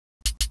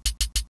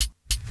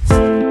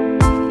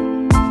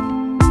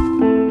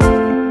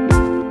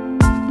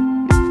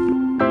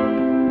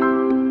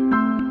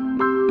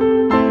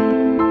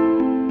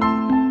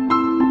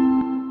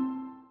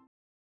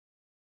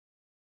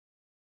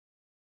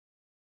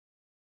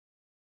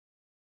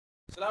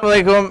Assalamu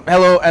alaikum,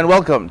 hello and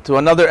welcome to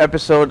another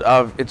episode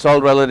of It's All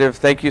Relative.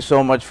 Thank you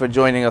so much for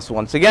joining us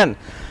once again.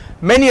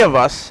 Many of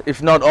us,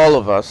 if not all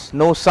of us,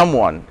 know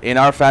someone in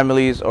our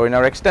families or in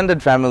our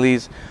extended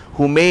families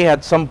who may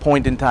at some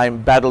point in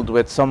time battled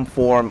with some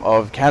form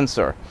of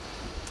cancer.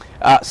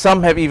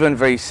 Some have even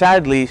very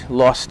sadly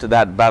lost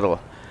that battle.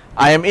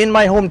 I am in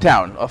my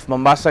hometown of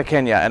Mombasa,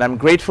 Kenya, and I'm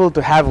grateful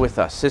to have with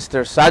us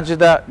Sister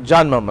Sajida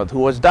Janmohamed,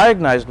 who was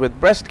diagnosed with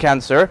breast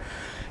cancer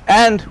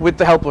and with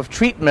the help of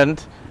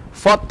treatment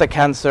fought the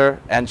cancer,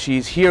 and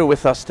she's here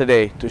with us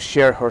today to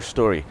share her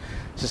story.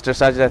 Sister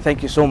Sajida,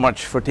 thank you so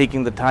much for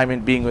taking the time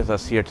and being with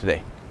us here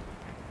today.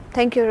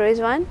 Thank you,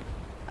 Rizwan.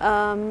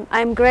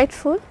 I'm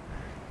grateful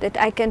that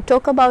I can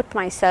talk about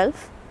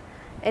myself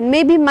and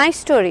maybe my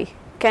story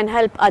can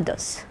help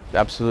others.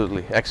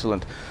 Absolutely,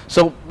 excellent.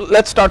 So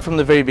let's start from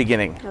the very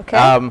beginning. Okay.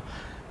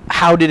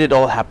 How did it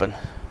all happen?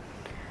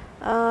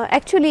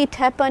 Actually, it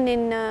happened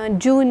in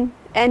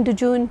end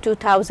June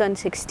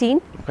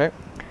 2016. Okay.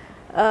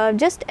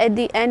 Just at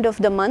the end of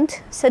the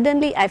month,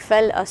 suddenly I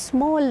felt a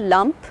small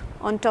lump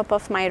on top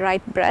of my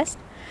right breast,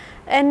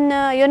 and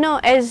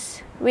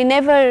as we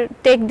never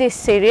take this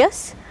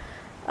serious,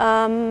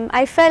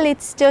 I felt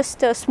it's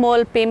just a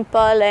small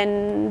pimple,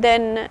 and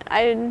then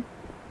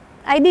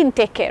I didn't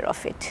take care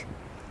of it.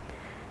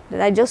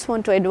 I just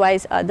want to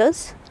advise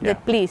others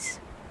that please,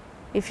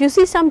 if you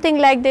see something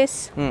like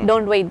this,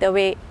 don't wait the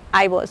way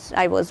I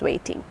was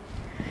waiting.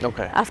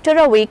 Okay. After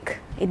a week,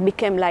 it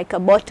became like a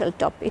bottle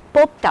top. It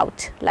popped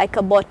out like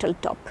a bottle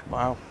top.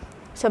 Wow.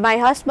 So my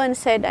husband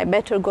said I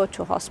better go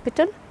to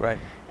hospital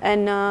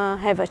and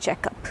have a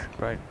checkup.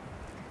 Right.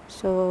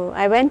 So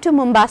I went to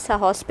Mombasa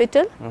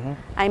hospital.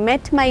 I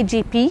met my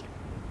GP,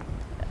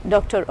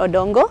 Dr.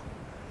 Odongo,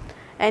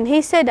 and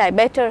he said I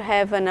better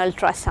have an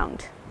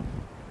ultrasound.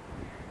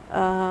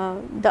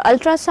 The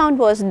ultrasound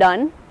was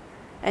done,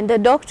 and the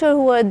doctor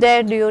who were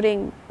there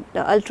during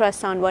the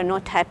ultrasound were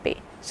not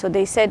happy. So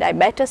they said I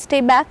better stay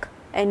back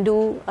and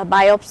do a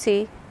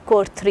biopsy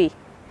core 3.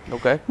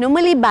 Okay.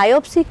 Normally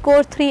biopsy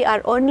core 3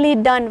 are only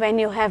done when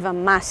you have a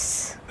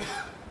mass.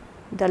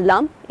 The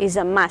lump is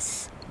a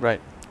mass. Right.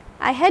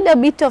 I had a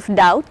bit of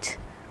doubt,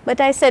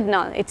 but I said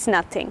no, it's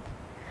nothing.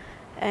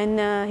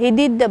 And he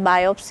did the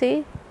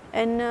biopsy,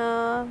 and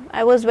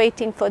I was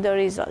waiting for the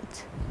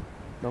result.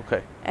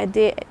 Okay. At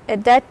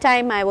that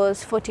time I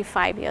was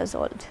 45 years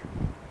old.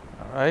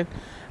 All right.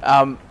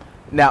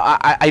 Now,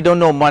 I don't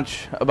know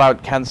much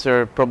about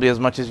cancer, probably as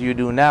much as you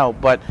do now,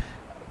 but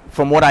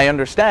from what I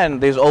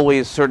understand, there's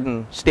always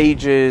certain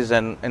stages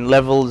and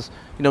levels.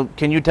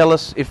 Can you tell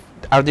us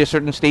are there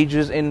certain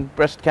stages in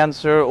breast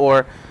cancer,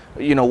 or,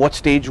 what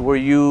stage were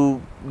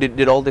you,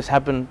 did all this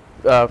happen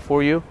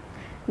for you?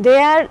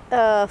 There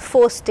are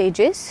 4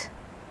 stages.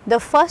 The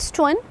first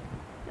one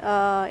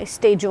is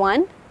stage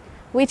 1,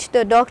 which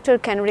the doctor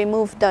can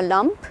remove the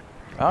lump.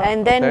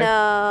 And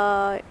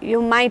then you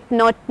might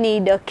not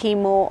need a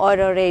chemo or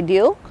a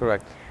radio.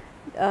 Correct.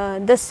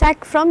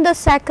 From the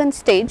second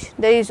stage,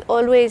 there is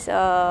always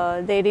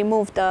they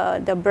remove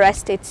the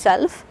breast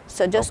itself.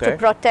 So just to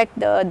protect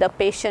the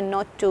patient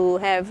not to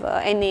have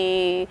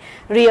any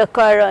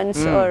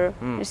reoccurrence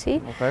you see.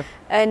 Okay.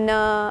 And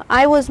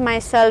I was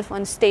myself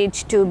on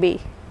stage 2B.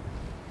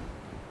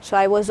 So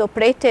I was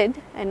operated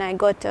and I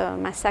got a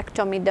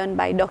mastectomy done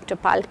by Dr.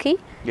 Palki.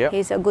 Yep.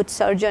 He's a good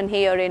surgeon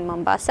here in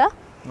Mombasa.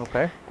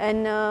 Okay.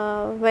 And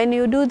when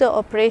you do the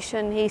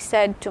operation, he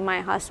said to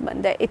my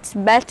husband that it's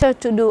better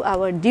to do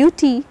our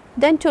duty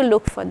than to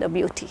look for the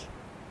beauty.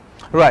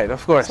 Right,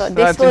 of course. So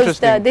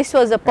this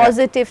was a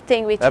positive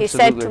thing which he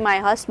said to my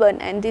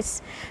husband, and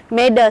this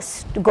made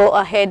us go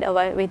ahead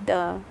with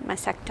the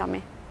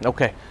mastectomy.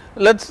 Okay,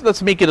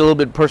 let's make it a little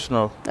bit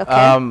personal.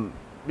 Okay.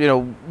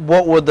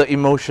 What were the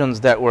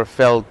emotions that were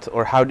felt,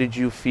 or how did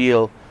you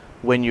feel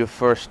when you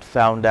first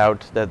found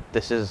out that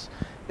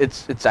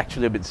it's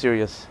actually a bit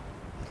serious?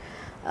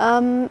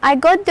 I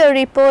got the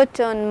report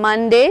on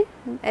Monday.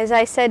 As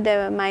I said,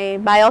 my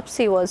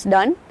biopsy was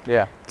done.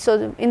 Yeah.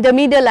 So in the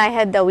middle I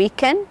had the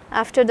weekend.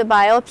 After the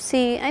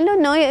biopsy, I don't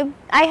know,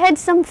 I had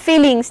some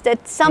feelings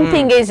that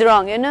something is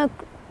wrong.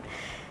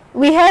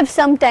 We have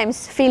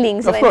sometimes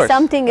feelings of when course.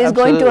 Something is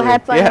Absolutely. going to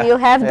happen, you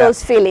have Yeah.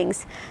 those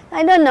feelings.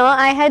 I don't know,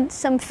 I had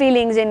some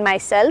feelings in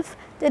myself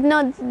that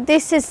no,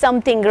 this is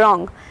something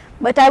wrong,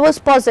 but I was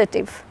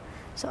positive.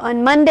 So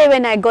on Monday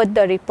when I got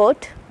the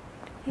report,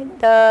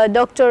 the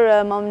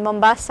doctor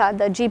Mombasa,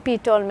 the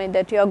GP told me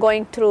that you are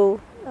going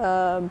through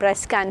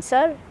breast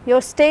cancer,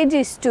 your stage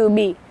is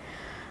 2B.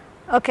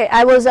 Okay,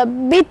 I was a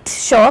bit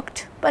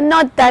shocked, but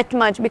not that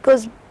much,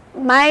 because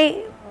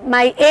my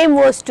aim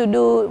was to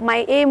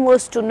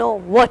know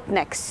what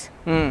next.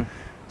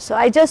 So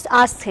I just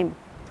asked him,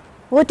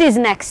 what is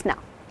next now?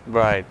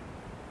 Right.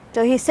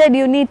 So he said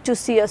you need to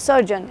see a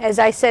surgeon. As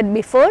I said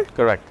before,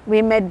 correct.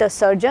 We met the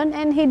surgeon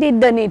and he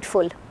did the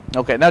needful.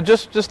 Okay, now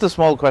just a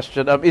small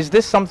question. Is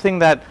this something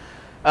that,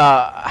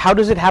 how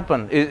does it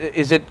happen?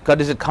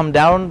 Does it come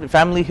down,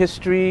 family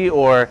history,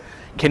 or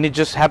can it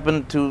just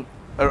happen to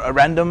a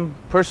random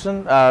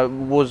person?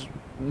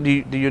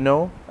 Do you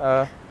know?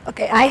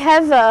 Okay, I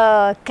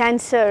have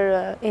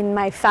cancer in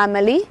my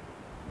family.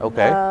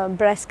 Okay.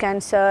 Breast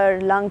cancer,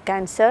 lung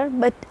cancer,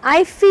 but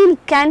I feel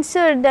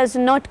cancer does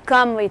not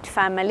come with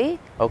family.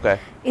 Okay.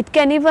 It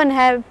can even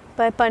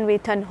happen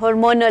with an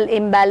hormonal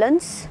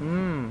imbalance.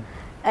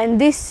 And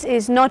this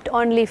is not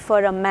only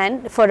for a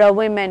man, for a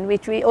woman,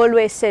 which we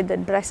always say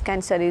that breast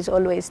cancer is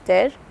always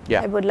there.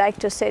 Yeah. I would like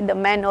to say the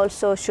men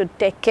also should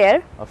take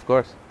care. Of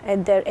course.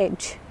 At their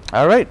age.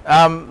 All right.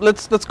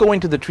 Let's go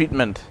into the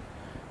treatment,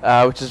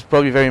 which is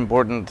probably very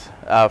important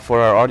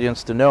for our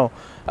audience to know.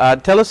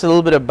 Tell us a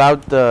little bit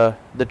about the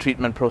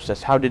treatment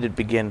process. How did it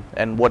begin,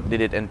 and what did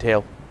it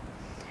entail?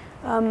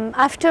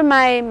 After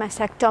my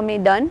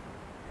mastectomy done,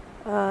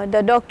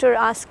 the doctor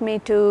asked me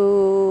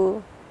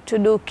to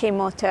do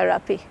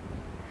chemotherapy,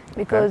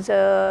 because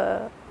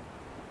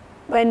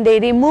when they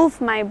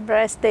remove my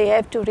breast, they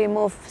have to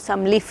remove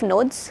some lymph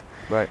nodes.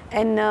 Right.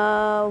 And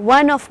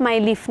one of my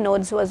lymph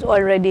nodes was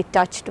already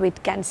touched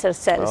with cancer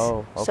cells.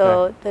 Oh, okay.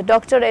 So the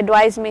doctor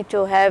advised me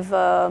to have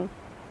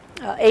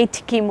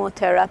 8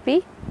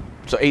 chemotherapy.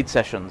 So 8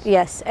 sessions?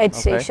 Yes, 8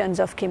 sessions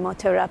of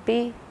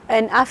chemotherapy.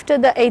 And after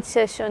the 8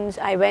 sessions,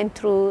 I went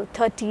through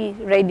 30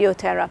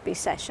 radiotherapy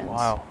sessions.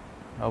 Wow.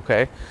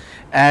 Okay.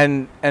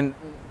 And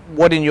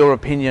what, in your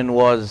opinion,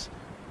 was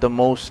the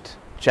most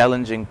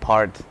challenging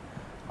part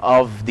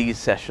of these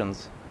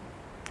sessions?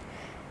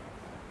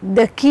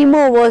 The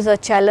chemo was a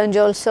challenge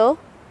also.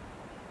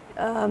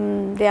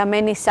 There are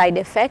many side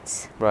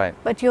effects. Right.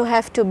 But you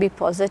have to be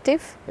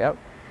positive. Yep.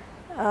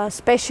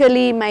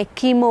 Especially my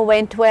chemo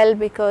went well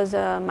because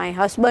my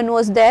husband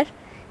was there,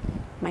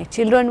 my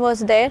children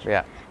was there.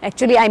 Yeah.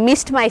 Actually, I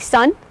missed my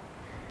son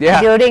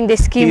during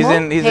this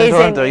chemo. He's in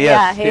Toronto,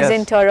 yes. Yeah, he's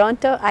in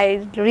Toronto.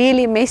 I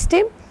really missed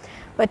him.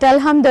 But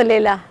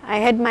Alhamdulillah, I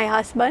had my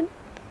husband,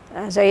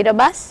 Zahira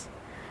Bas,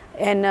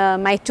 and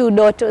my 2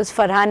 daughters,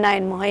 Farhana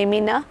and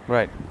Mohaimina,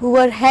 right, who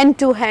were hand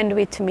to hand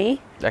with me.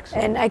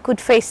 Excellent. And I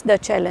could face the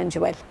challenge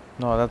well.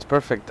 No, that's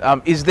perfect.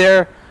 Is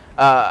there,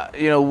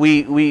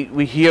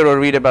 we hear or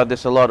read about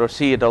this a lot, or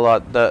see it a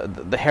lot,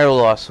 the hair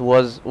loss,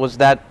 was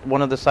that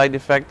one of the side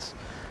effects?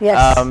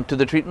 Yes. To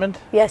the treatment?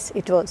 Yes,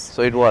 it was.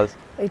 So it was.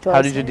 It was.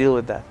 How did you deal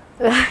with that?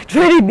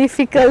 Very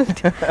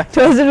difficult. It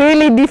was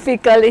really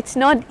difficult. It's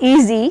not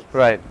easy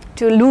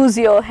to lose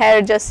your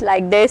hair just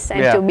like this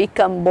and to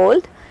become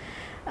bald.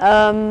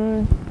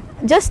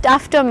 Just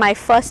after my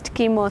first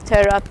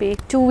chemotherapy,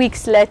 2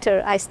 weeks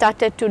later, I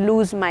started to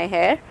lose my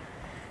hair.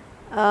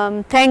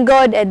 Thank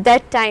God at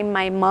that time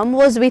my mom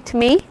was with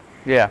me.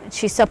 Yeah.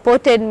 She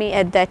supported me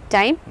at that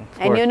time.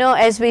 And you know,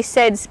 as we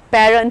said,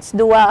 parents'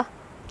 dua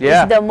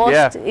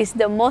is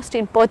the most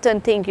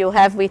important thing you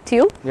have with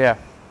you. Yeah.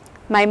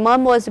 My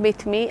mom was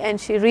with me and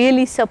she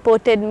really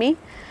supported me.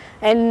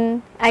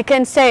 And I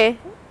can say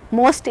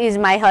most is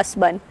my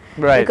husband.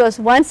 Right. Because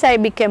once I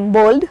became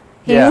bald,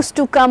 he used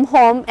to come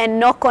home and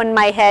knock on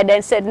my head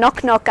and said,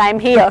 knock, knock, I'm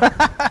here.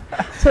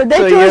 So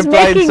that was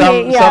making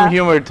me, some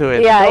humor to it,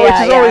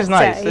 which is always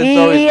nice.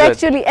 He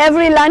actually,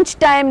 every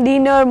lunchtime,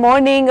 dinner,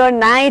 morning or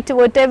night,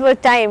 whatever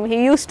time,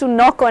 he used to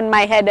knock on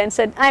my head and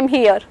said, I'm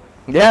here.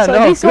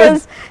 Yeah, so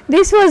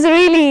this was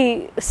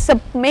really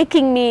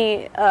making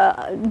me,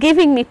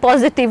 giving me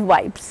positive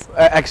vibes.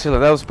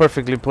 Excellent, that was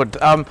perfectly put.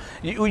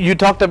 You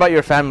talked about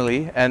your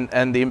family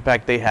and the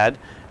impact they had.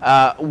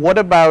 What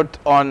about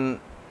on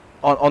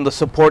the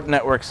support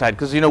network side?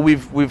 Because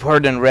we've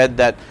heard and read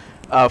that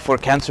for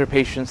cancer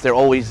patients there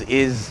always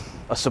is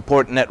a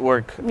support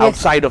network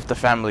outside of the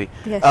family.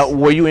 Yes.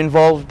 Were you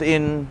involved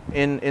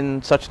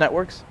in such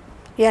networks?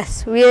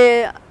 Yes, we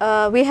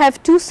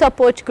have 2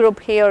 support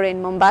groups here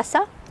in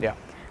Mombasa. Yeah.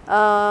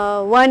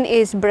 One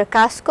is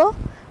Brakasco,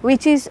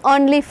 which is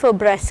only for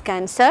breast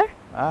cancer.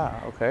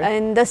 Ah, okay.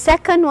 And the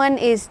second one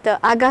is the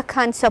Aga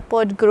Khan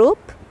support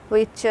group,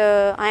 which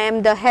I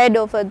am the head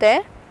over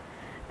there.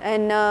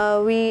 And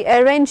we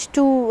arrange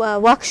 2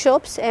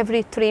 workshops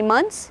every 3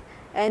 months.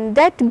 And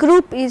that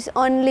group is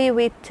only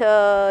with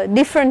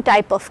different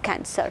type of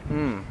cancer.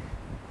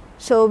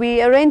 So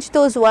we arrange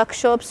those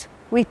workshops,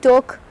 we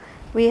talk.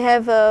 We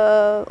have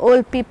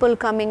old people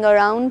coming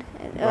around,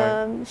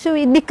 so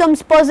it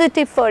becomes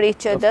positive for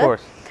each other. Of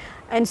course.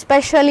 And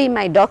especially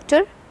my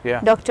doctor,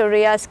 Dr.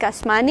 Riaz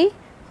Kasmani,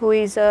 who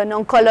is an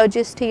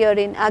oncologist here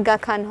in Aga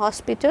Khan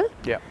Hospital.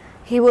 Yeah.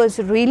 He was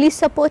really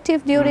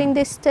supportive during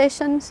these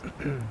sessions.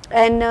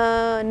 And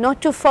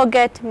not to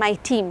forget my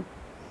team,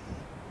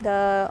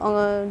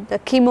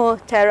 the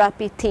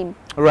chemotherapy team.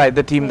 Right,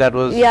 the team that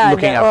was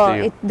looking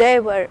after you.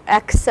 They were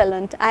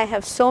excellent. I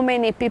have so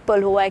many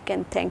people who I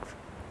can thank.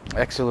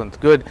 Excellent,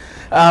 good.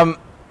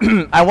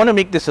 I want to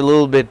make this a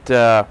little bit,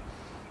 I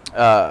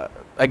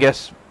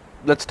guess,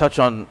 let's touch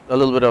on a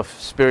little bit of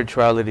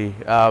spirituality.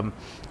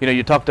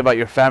 You talked about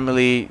your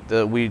family,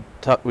 we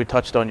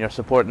touched on your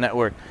support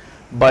network,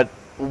 but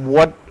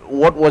what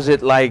was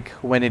it like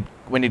when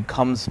it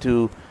comes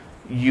to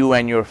you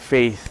and your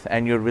faith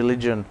and your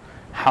religion?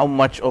 How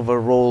much of a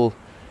role,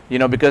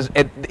 because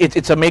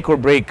it's a make or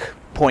break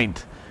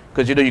point,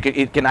 because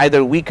it can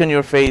either weaken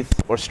your faith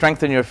or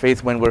strengthen your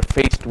faith when we're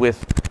faced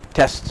with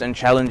tests and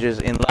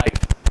challenges in life.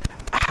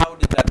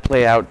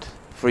 play out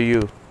for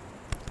you?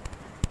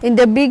 In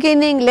the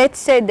beginning, let's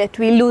say that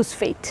we lose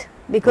faith.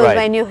 Because Right.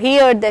 when you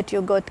hear that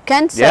you got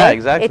cancer, Yeah,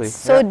 exactly. it's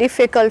so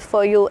difficult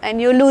for you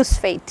and you lose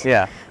faith.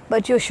 Yeah.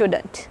 But you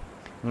shouldn't.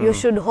 You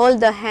should hold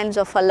the hands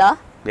of Allah.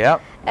 Yeah.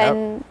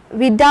 And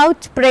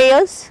without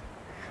prayers,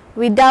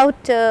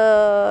 without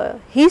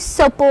His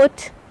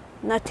support,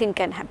 nothing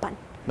can happen.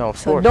 No, of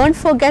So course. don't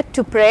forget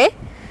to pray.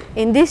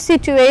 In this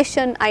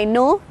situation, I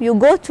know you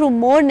go through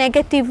more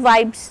negative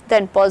vibes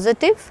than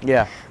positive,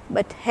 Yeah.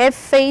 but have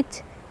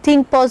faith,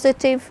 think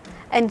positive,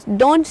 and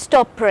don't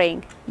stop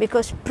praying,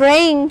 because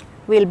praying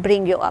will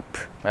bring you up.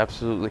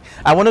 Absolutely.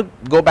 I want to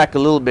go back a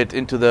little bit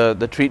into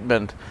the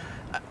treatment.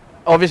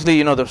 Obviously,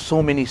 you know, there's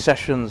so many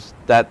sessions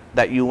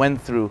that you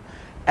went through.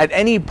 At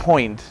any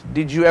point,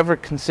 did you ever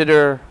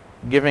consider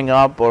giving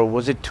up, or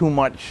was it too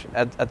much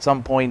at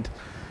some point?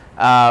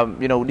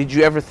 You know, did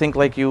you ever think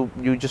like you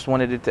just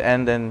wanted it to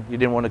end and you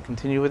didn't want to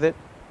continue with it?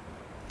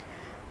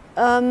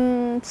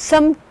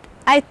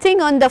 I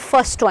think on the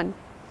first one,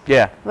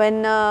 Yeah.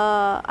 when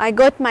I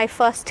got my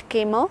first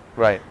chemo,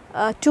 Right.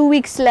 2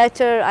 weeks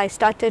later I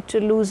started to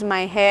lose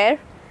my hair,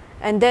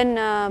 and then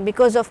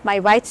because of my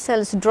white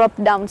cells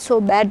dropped down so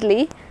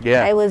badly,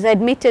 Yeah. I was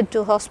admitted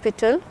to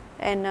hospital,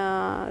 and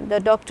the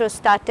doctor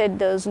started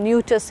those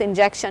Nutus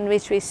injection,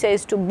 which we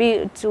says to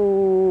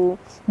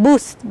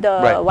boost the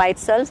Right. white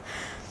cells.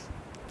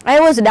 I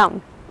was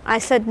down. I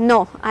said,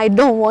 no, I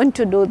don't want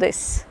to do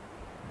this.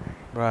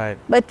 Right.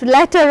 But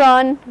later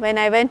on, when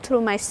I went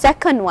through my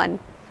second one,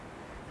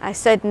 I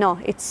said, no,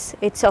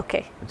 it's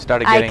okay. It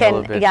started I getting a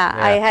little bit. yeah,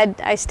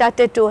 I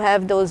started to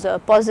have those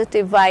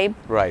positive vibe,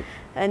 Right.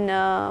 and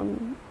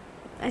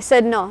I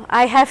said, no,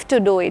 I have to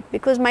do it,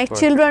 because my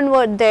children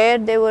were there.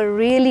 They were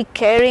really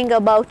caring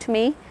about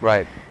me.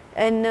 Right.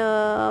 And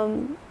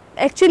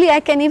actually,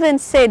 I can even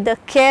say the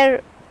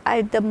care,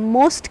 the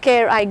most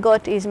care I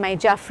got is my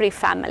Jaffery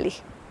family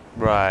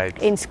Right.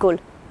 in school.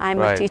 I'm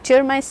Right. a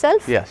teacher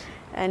myself. Yes.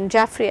 And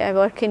Jaffery, I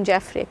work in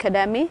Jaffery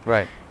Academy.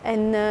 Right.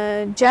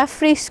 And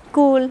Jaffery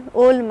school,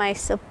 all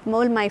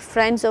my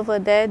friends over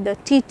there, the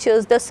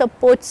teachers, the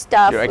support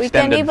staff, Your we can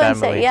extended even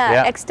family. say, yeah,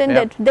 Yeah,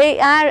 extended. They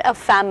are a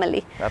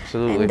family.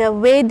 Absolutely. And the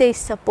way they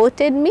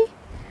supported me,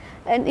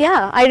 and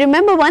yeah, I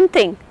remember one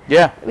thing.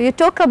 Yeah. You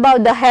talk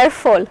about the hair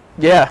fall.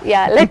 Yeah.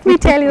 Yeah, let me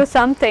tell you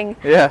something.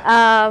 Yeah.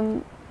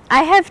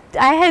 I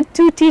had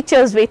two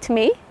teachers with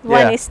me.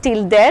 One Yeah. is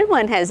still there,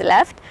 one has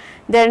left.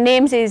 Their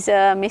names is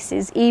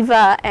Mrs.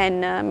 Eva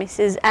and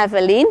Mrs.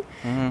 Evelyn.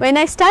 When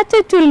I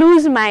started to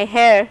lose my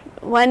hair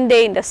one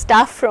day in the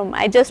staff room,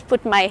 I just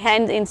put my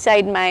hand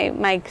inside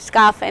my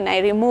scarf and I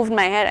removed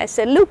my hair. I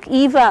said, look,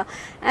 Eva,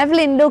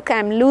 Evelyn, look,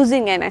 I'm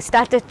losing, and I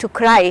started to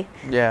cry.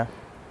 Yeah.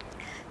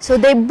 So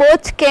they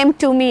both came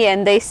to me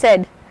and they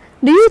said,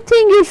 do you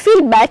think you'll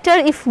feel better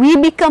if we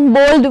become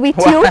bold with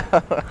you?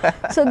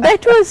 So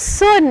that was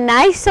so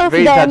nice of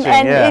Very them, touching,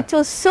 and yeah. it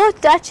was so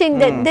touching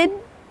that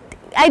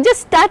I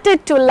just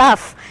started to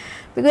laugh.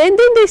 And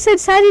then they said,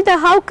 Sajida,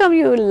 how come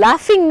you're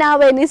laughing now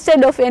and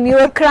instead of when you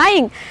were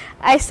crying?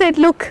 I said,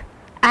 look,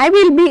 I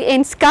will be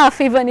in scarf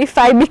even if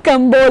I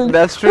become bold.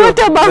 That's true. What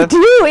about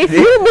you if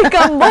you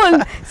become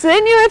bold? So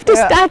then you have to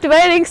Yeah. start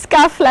wearing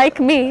scarf like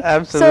me.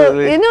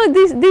 Absolutely. So, you know,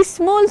 these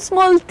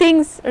small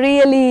things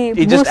really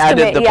It just boost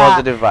added me. the Yeah.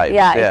 positive vibe.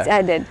 Yeah, it's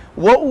added.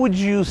 What would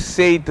you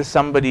say to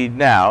somebody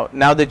now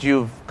that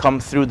you've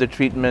come through the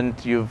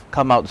treatment, you've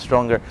come out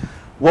stronger?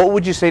 What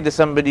would you say to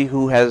somebody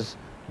who has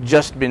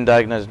just been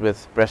diagnosed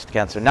with breast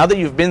cancer? Now that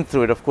you've been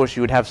through it, of course,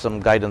 you would have some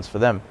guidance for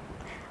them.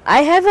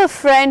 I have a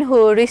friend who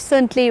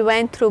recently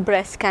went through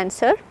breast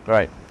cancer.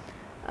 Right.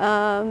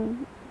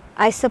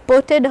 I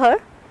supported her,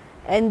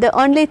 and the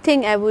only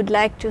thing I would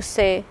like to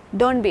say,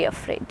 don't be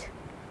afraid.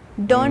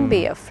 Don't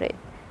be afraid.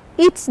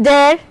 It's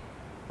there,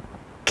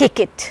 kick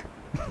it.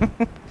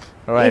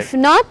 Right. If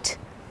not,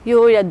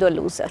 you are the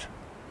loser.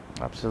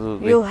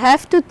 Absolutely. You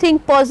have to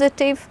think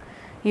positive.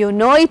 You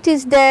know it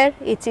is there,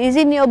 it is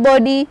in your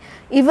body.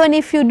 Even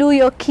if you do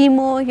your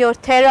chemo, your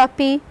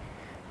therapy,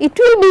 it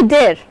will be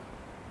there.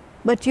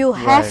 But you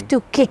have Right.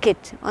 to kick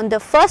it. On the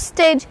first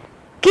stage,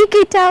 kick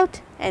it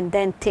out and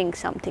then think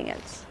something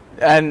else.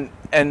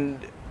 And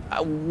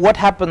what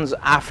happens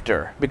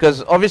after?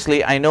 Because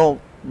obviously I know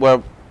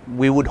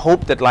we would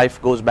hope that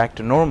life goes back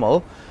to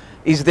normal.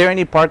 Is there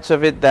any parts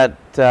of it that,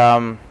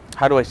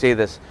 how do I say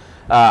this?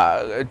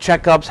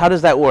 Checkups, how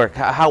does that work?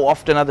 How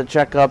often are the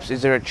checkups?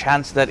 Is there a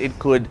chance that it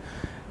could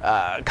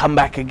come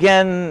back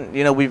again?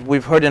 You know,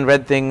 we've heard and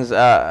read things.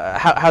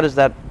 How does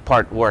that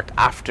part work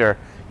after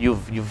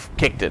you've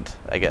kicked it,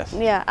 I guess?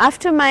 Yeah,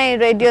 after my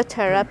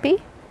radiotherapy,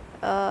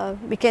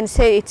 we can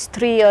say it's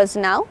 3 years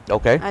now.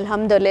 Okay.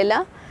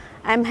 Alhamdulillah.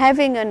 I'm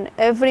having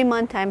every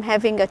month I'm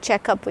having a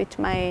checkup with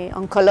my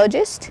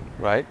oncologist.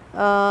 Right.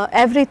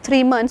 Every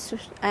 3 months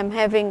I'm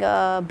having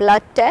a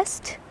blood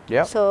test.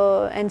 Yeah.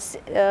 So, and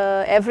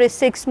every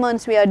 6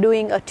 months we are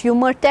doing a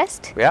tumor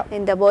test Yeah.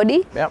 in the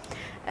body. Yeah.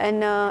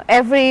 And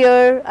every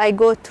year I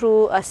go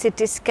through a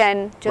CT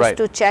scan just Right.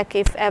 to check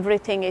if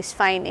everything is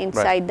fine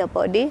inside the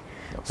body.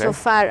 Okay. So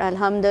far,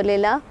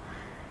 alhamdulillah.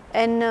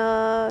 And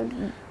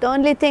the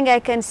only thing I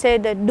can say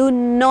that do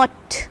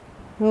not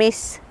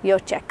miss your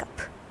checkup.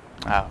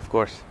 Of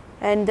course.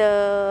 And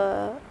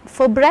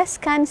for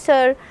breast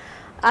cancer,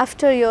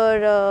 after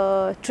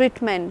your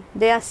treatment,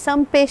 there are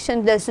some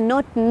patients does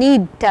not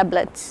need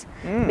tablets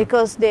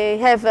because they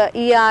have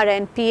ER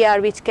and PR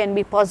which can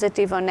be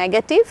positive or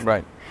negative.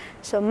 Right.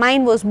 So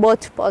mine was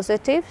both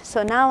positive.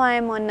 So now I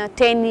am on a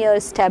 10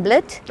 years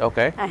tablet.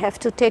 Okay. I have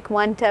to take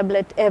one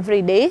tablet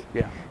every day.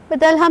 Yeah.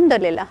 But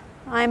Alhamdulillah,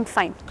 I am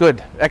fine.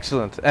 Good.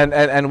 Excellent.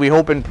 And we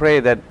hope and pray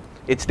that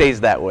it stays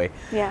that way.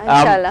 Yeah,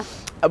 inshallah.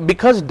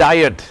 Because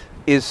diet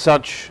is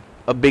such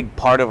a big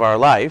part of our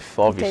life,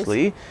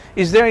 obviously,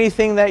 is there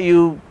anything that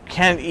you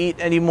can't eat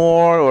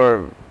anymore,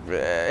 or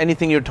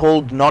anything you're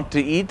told not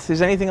to eat?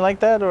 Is anything like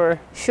that, or?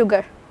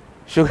 Sugar.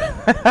 Sugar.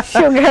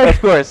 Sugar.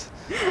 Of course.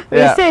 We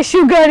Yeah. say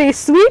sugar is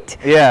sweet,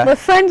 Yeah.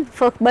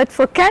 but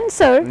for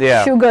cancer,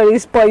 Yeah. sugar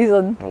is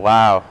poison.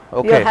 Wow. You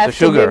Okay. have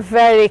So to be sugar.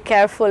 very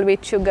careful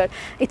with sugar.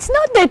 It's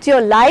not that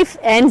your life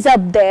ends up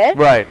there.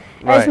 Right.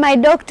 As Right. my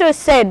doctor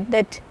said,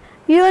 that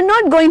you are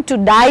not going to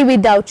die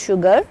without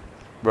sugar.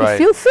 Right. If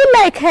you feel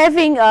like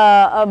having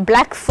a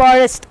Black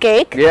Forest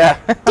cake, Yeah.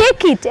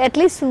 take it at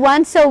least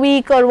once a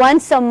week or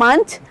once a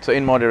month. So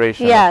in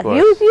moderation. Yeah, Of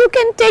course. you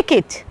can take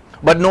it.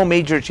 But no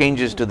major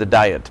changes to the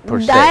diet per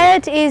se.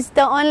 Diet is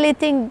the only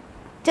thing.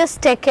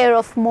 Just take care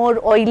of more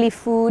oily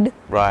food.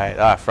 Right.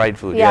 Fried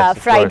food. Yeah, yes,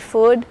 of fried course.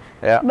 food.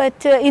 Yeah.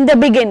 But in the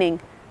beginning,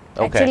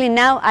 Okay. actually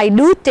now I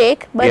do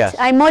take, but Yes.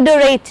 I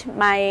moderate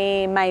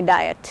my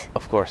diet.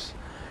 Of course.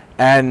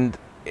 And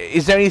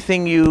is there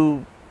anything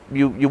you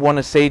want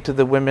to say to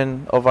the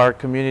women of our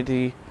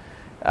community?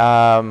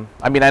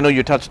 I mean, I know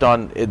you touched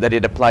on that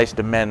it applies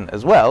to men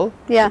as well.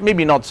 Yeah.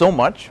 Maybe not so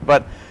much,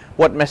 but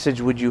what message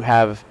would you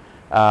have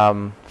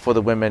for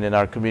the women in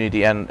our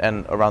community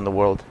and around the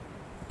world?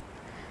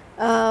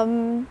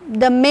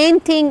 The main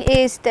thing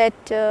is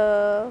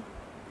that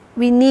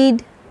we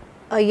need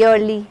a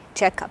yearly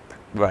checkup.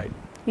 Right.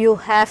 You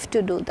have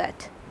to do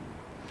that.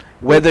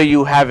 Whether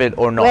you have it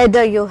or not.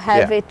 Whether you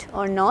have Yeah. it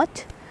or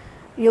not.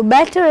 You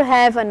better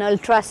have an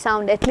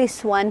ultrasound at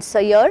least once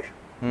a year.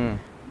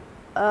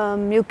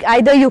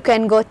 Either you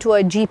can go to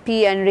a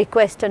GP and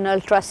request an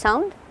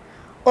ultrasound,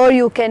 or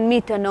you can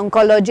meet an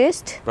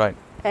oncologist Right.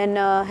 and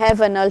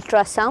have an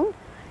ultrasound.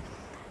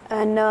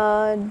 And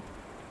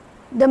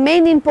the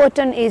main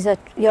important is a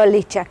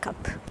yearly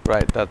checkup.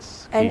 Right.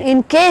 That's key. And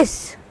in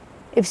case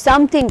if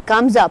something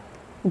comes up,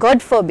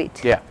 God forbid,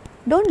 Yeah.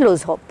 don't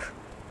lose hope.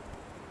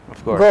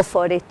 Of course. Go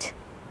for it.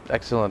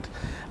 Excellent.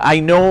 I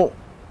know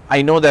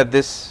that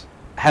this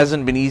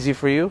hasn't been easy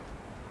for you.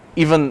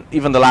 Even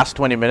the last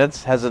 20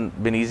 minutes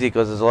hasn't been easy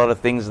because there's a lot of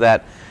things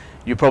that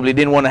you probably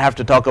didn't want to have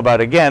to talk about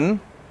again.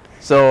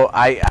 So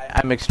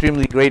I'm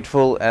extremely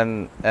grateful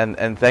and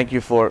thank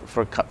you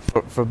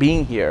for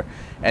being here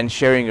and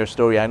sharing your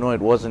story. I know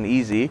it wasn't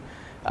easy,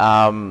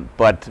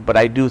 but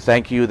I do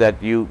thank you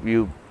that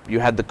you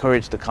had the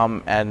courage to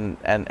come and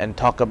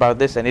talk about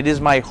this. And it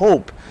is my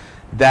hope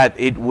that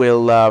it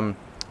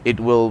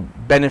will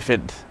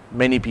benefit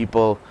many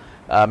people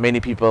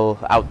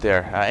out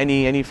there.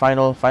 Any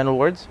final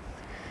words?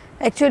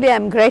 Actually,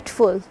 I'm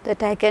grateful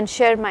that I can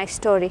share my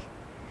story.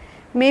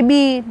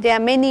 Maybe there are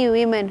many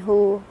women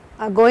who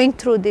are going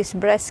through this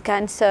breast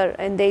cancer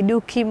and they do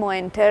chemo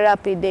and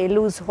therapy, they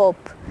lose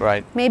hope.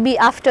 Right. Maybe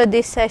after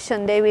this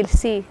session they will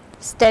see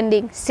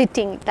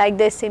sitting like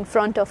this in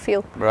front of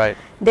you. Right.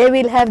 They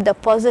will have the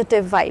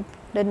positive vibe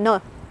that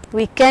no,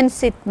 we can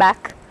sit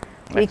back,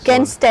 we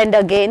can Excellent. stand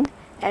again,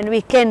 and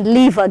we can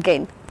live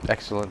again.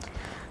 Excellent.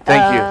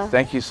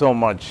 Thank you so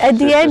much. At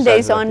the Sister end, there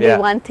is Sajida. only Yeah.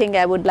 one thing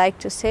I would like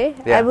to say.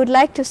 Yeah. I would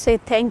like to say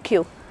thank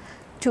you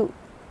to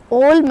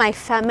all my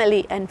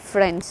family and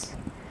friends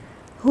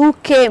who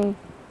came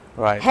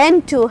Right.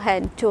 hand to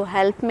hand to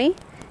help me,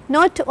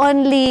 not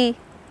only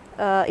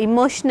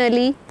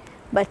emotionally,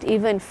 but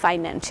even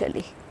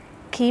financially.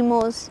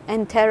 Chemos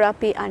and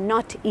therapy are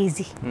not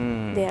easy.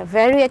 They are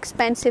very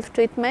expensive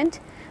treatment,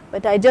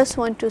 but I just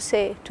want to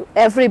say to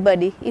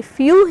everybody, if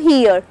you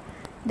hear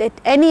that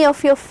any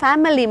of your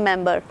family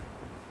member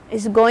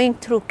is going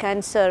through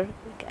cancer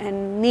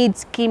and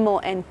needs chemo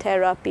and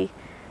therapy,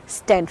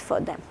 stand for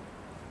them.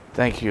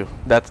 Thank you.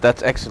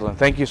 That's excellent.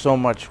 Thank you so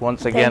much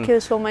once again. Thank you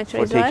so much, for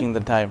Rizwan. taking the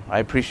time. I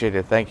appreciate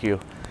it. Thank you.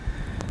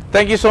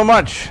 Thank you so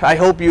much. I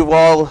hope you've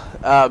all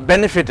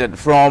benefited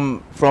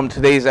from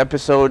today's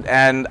episode,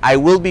 and I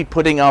will be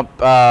putting up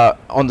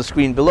on the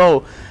screen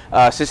below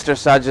Sister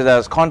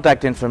Sajida's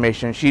contact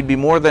information. She'd be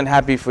more than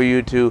happy for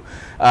you to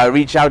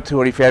reach out to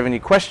her if you have any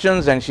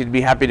questions, and she'd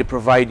be happy to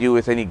provide you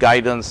with any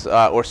guidance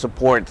or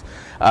support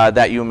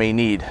that you may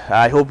need.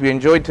 I hope you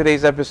enjoyed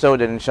today's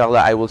episode, and inshallah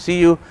I will see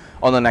you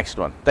on the next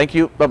one. Thank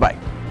you.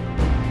 Bye-bye.